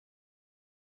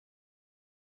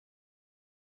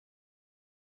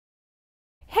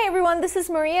everyone, this is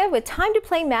Maria with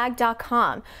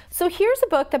TimeToPlayMag.com. So here's a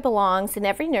book that belongs in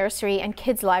every nursery and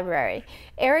kids library.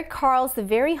 Eric Carle's The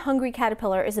Very Hungry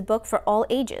Caterpillar is a book for all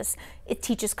ages. It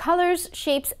teaches colors,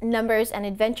 shapes, numbers, and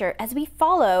adventure as we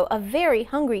follow a very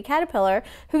hungry caterpillar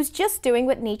who's just doing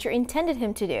what nature intended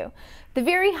him to do. The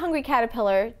Very Hungry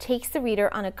Caterpillar takes the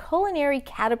reader on a culinary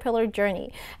caterpillar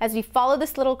journey as we follow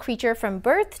this little creature from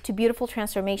birth to beautiful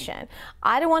transformation.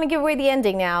 I don't want to give away the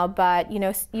ending now, but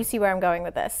you see where I'm going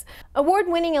with this.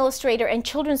 Award-winning illustrator and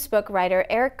children's book writer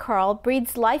Eric Carle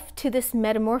breathes life to this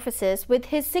metamorphosis with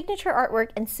his signature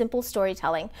artwork and simple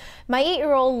storytelling. My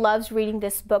 8-year-old loves reading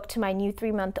this book to my new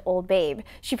 3-month-old babe.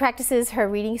 She practices her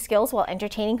reading skills while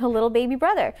entertaining her little baby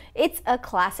brother. It's a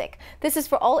classic. This is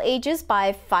for all ages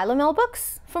by Philomel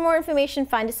Books. For more information,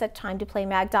 find us at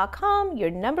TimeToPlayMag.com, your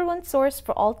 #1 source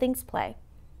for all things play.